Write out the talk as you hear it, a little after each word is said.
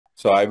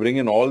So I bring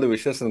in all the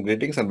wishes and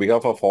greetings on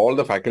behalf of all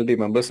the faculty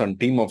members and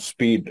team of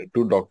SPEED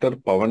to Dr.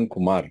 Pavan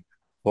Kumar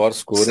for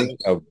scoring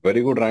a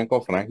very good rank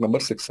number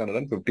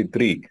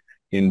 653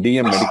 in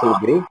DM Medical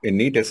Group in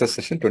NEET SS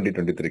session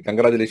 2023.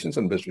 Congratulations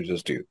and best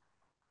wishes to you.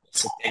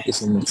 So thank you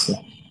so much, sir.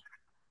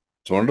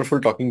 It's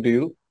wonderful talking to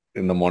you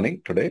in the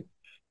morning today.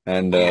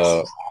 And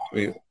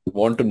we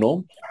want to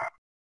know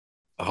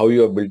how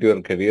you have built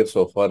your career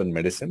so far in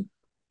medicine,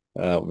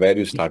 where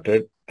you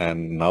started,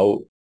 and now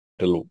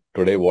till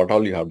today, what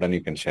all you have done,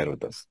 you can share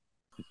with us.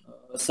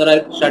 Sir,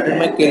 I started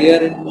my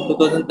career in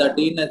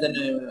 2013 as an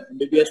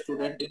MBBS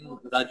student in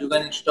Rajiv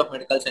Gandhi Institute of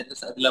Medical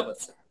Sciences,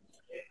 Adilabad.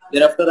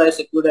 Thereafter, I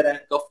secured a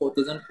rank of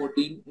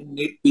 4014 in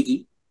NEET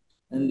PG,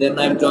 and then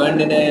I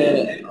joined in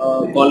a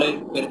college,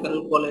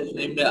 peripheral college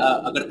named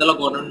Agartala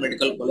Government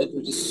Medical College,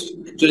 which is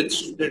actually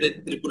situated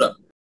in Tripura.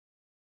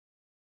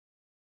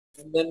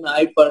 And then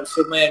I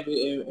pursued my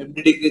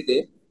MD degree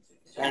there,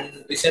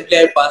 and recently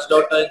I passed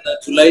out in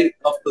July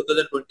of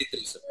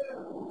 2023. Sir.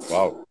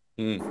 Wow.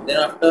 Then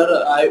after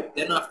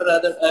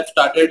that, I've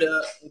started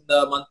in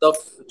the month of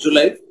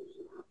July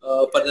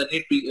for the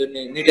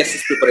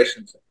NEETss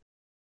preparations.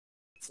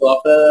 So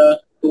after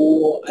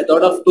I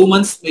thought of 2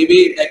 months,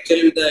 maybe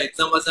actually the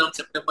exam was on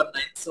September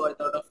 9th. So I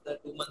thought of the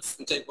 2 months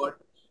which I got,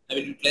 I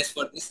will utilize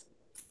for this.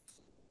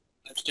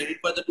 I've studied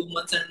for the 2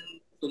 months, and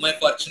to my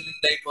fortune,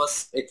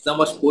 exam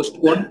was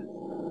postponed.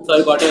 So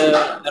I got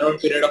around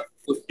period of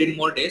 15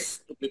 more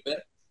days to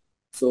prepare.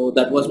 So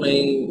that was my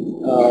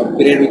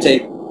period which I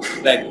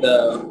cracked the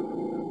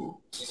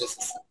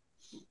NEETss.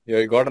 Yeah,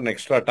 you got an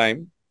extra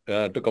time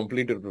to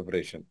complete your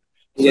preparation.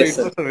 So yes,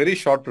 it was a very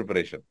short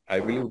preparation. I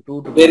believe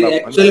 2 to 2.5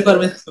 months. Actually, for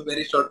me, it's a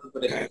very short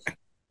preparation.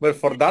 But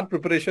for that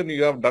preparation,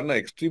 you have done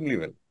extremely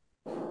well.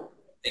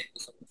 Thank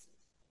you so much.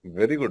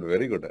 Very good,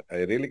 very good. I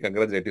really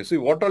congratulate you. See,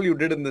 what all you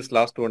did in this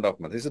last 2.5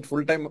 months? Is it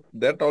full-time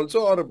that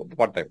also or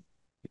part-time?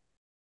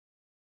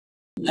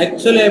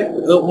 Actually, I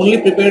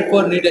only prepared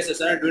for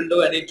NEETss. I didn't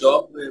do any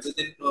job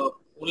within.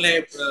 Only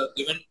I've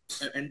given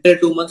entire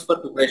 2 months for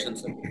preparation,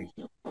 sir.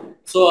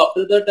 So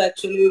after that,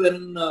 actually,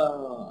 when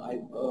I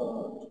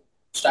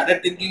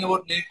started thinking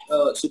about NEET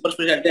Super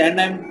Speciality,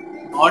 and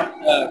I'm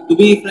not, to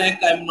be frank,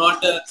 I'm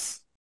not a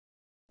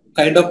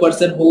kind of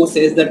person who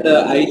says that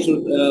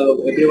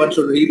everyone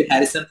should read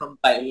Harrison from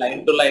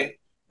line to line,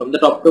 from the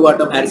top to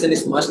bottom. Harrison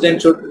is must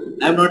and should.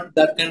 I'm not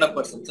that kind of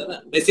person,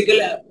 sir.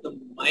 Basically,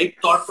 my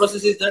thought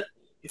process is that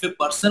if a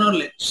person or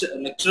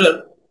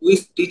lecturer who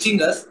is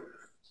teaching us,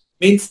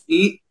 means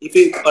if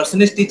a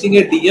person is teaching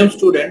a DM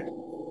student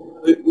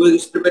who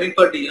is preparing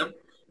for DM,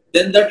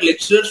 then that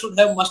lecturer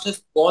must have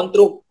gone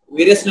through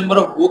various number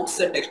of books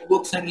and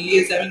textbooks, and he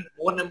is having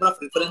more number of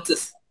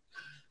references.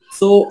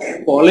 So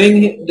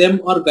following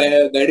them or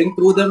guiding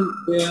through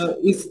them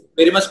is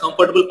very much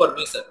comfortable for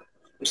me, sir.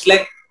 It's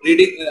like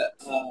reading.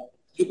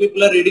 You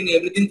people are reading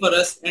everything for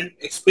us and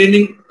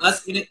explaining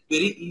us in a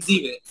very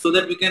easy way, so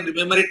that we can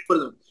remember it for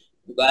them.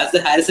 As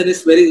the Harrison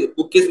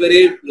book is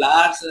very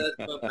large,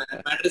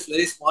 matter is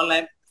very small,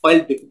 I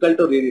find difficult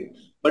to read it.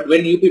 But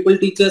when you people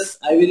teach us,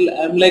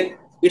 I'm like,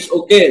 it's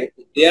okay.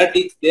 They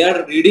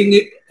are reading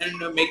it and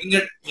making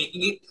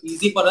it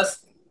easy for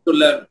us to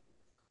learn.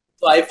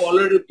 So I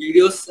followed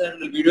videos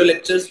and video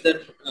lectures. Then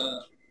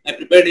I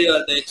prepared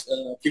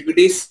the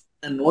PPTs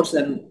and notes,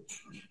 and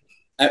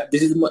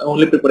this is my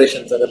only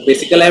preparation, sir.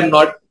 Basically, I am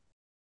not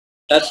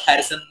touched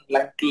Harrison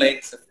line to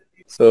line, sir.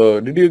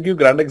 So did you give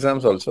grand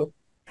exams also?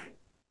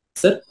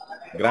 Sir?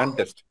 Grand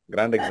test,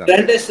 grand exam.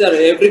 Grand test, sir.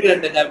 Every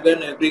grand test. I have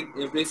done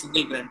every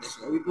single grand test.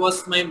 It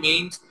was my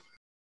main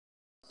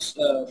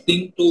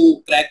thing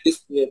to crack this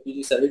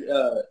PG,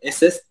 sir.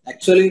 SS.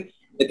 Actually,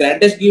 the grand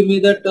test gave me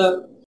that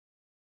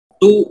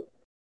to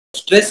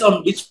stress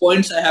on which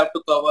points I have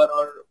to cover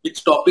or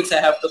which topics I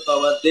have to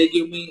cover. They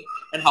give me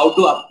and how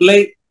to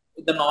apply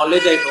the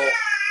knowledge I know.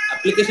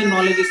 Application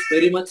knowledge is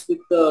very much with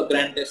the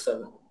grand test,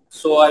 sir.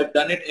 So I've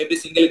done it every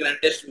single grand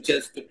test which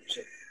has been.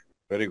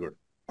 Very good.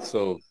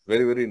 So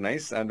very, very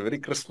nice and very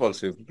crisp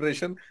also your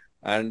preparation,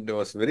 and it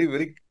was very,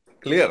 very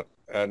clear,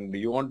 and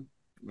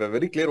were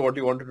very clear what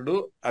you wanted to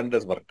do, and it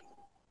has worked.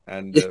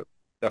 And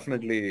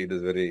definitely it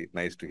is very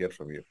nice to hear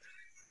from you.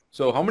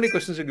 So how many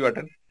questions did you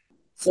attend?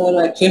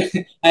 Sir,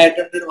 actually, I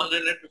attempted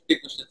 150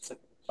 questions, sir.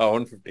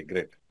 150,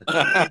 great.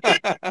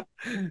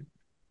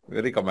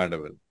 Very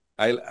commendable.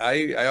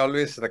 I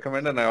always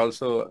recommend, and I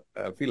also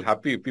feel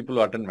happy if people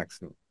who attend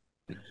maximum.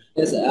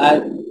 Yes,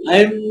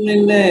 I'm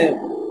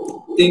in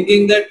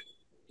thinking that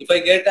if I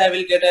get, I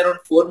will get around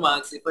 4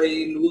 marks. If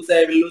I lose,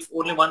 I will lose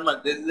only 1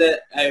 mark. This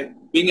is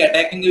being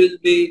attacking will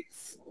be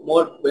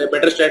a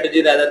better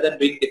strategy rather than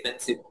being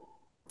defensive.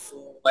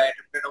 So I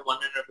attempted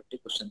 150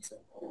 questions, sir.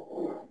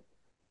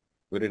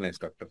 Very nice,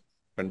 doctor.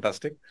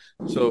 Fantastic.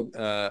 So,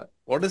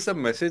 what is the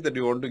message that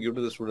you want to give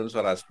to the students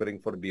who are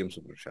aspiring for DM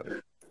Super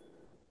Speciality?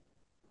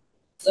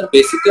 Sir,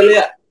 basically,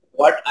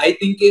 what I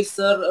think is,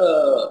 sir,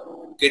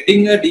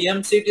 getting a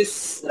DM seat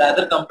is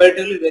rather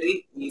comparatively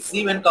very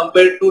easy when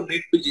compared to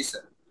NEET PG,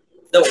 sir.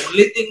 The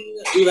only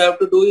thing you have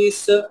to do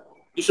is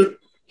you should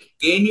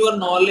gain your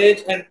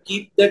knowledge and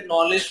keep that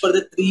knowledge for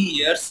the 3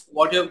 years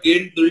what you have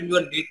gained during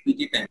your NEET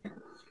PG time.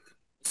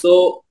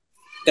 So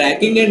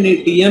cracking a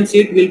DM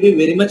seat will be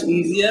very much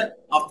easier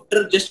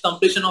after just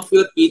completion of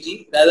your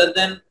PG rather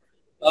than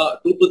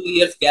 2 to 3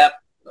 years gap.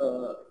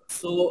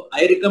 So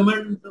I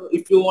recommend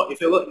if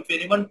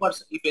anyone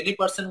person if any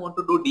person want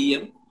to do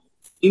DM,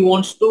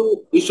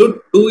 he should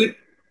do it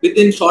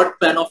within short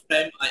span of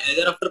time,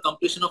 either after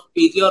completion of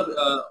PG or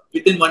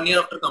within 1 year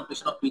after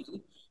completion of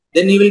PG.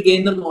 Then he will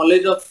gain the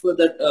knowledge of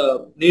that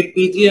NEET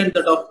PG and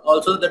that of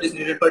also that is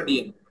needed for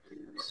DM.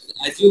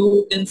 As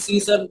you can see,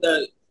 sir,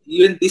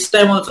 even this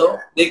time also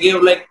they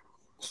gave like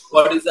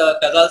what is the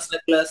Kazal's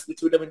necklace,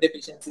 which vitamin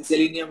deficiency,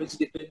 selenium, which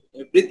different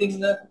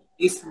everything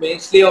is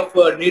mainly of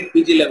NEET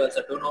PG levels.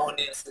 I don't know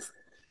any SS.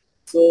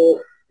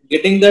 So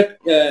getting that,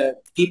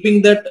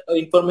 keeping that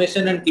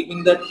information and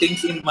keeping that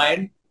things in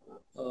mind,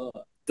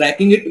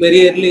 tracking it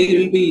very early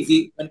will be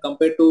easy when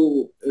compared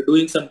to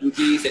doing some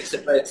duties,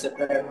 etc.,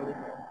 etc. And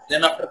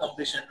then after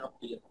completion of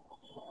the year.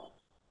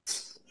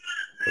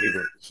 Very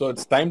good. So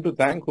it's time to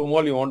thank whom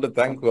all you want to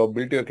thank who have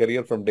built your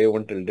career from day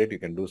one till date. You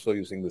can do so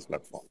using this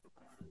platform.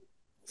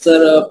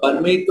 Sir,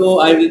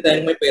 Parmito, I will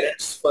thank my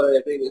parents for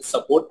every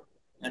support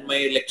and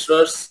my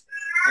lecturers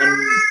and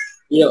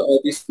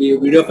this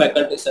video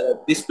faculty. Sir,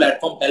 this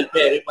platform helped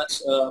me very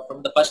much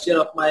from the first year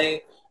of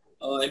my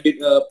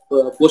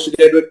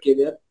postgraduate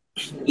career.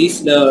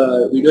 These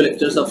video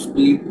lectures of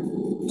speed,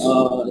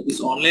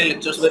 these online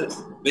lectures were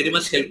very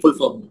much helpful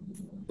for me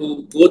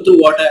to go through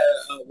what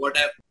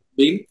I've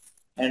been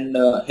and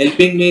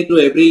helping me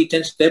through every each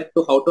and step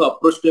to how to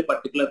approach to a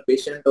particular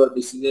patient or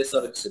diseases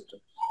or etc.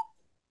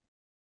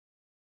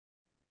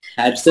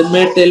 Harrison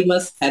may telling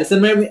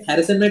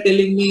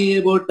me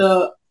about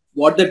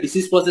what the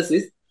disease process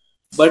is,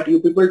 but you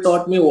people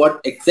taught me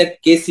what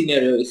exact case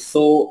scenario is.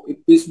 So it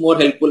is more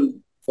helpful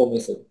for me,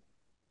 sir.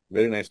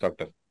 Very nice,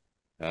 doctor.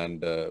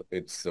 And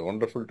it's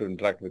wonderful to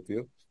interact with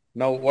you.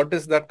 Now, what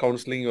is that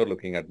counseling you're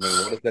looking at?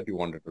 What is that you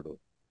wanted to do?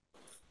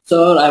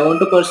 Sir, I want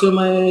to pursue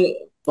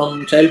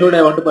from childhood,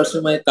 I want to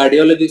pursue my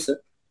cardiology, sir,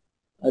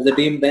 as a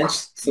team bench.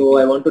 So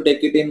I want to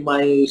take it in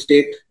my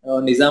state,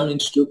 Nizam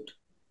Institute,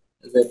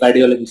 as a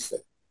cardiologist, sir.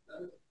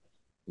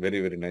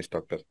 Very, very nice,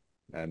 doctor.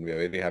 And we are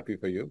very happy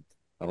for you.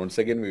 And once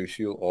again, we wish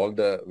you all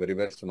the very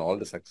best and all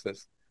the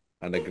success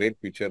and a great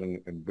future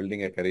in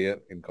building a career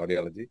in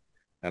cardiology.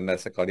 And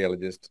as a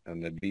cardiologist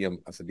and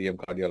as a DM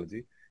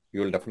cardiology,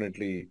 you will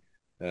definitely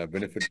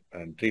benefit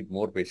and treat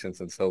more patients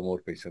and serve more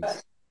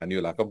patients. And you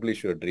will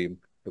accomplish your dream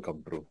to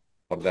come true.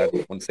 For that,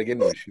 once again,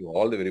 we wish you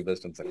all the very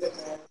best and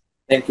success.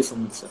 Thank you so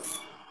much, sir.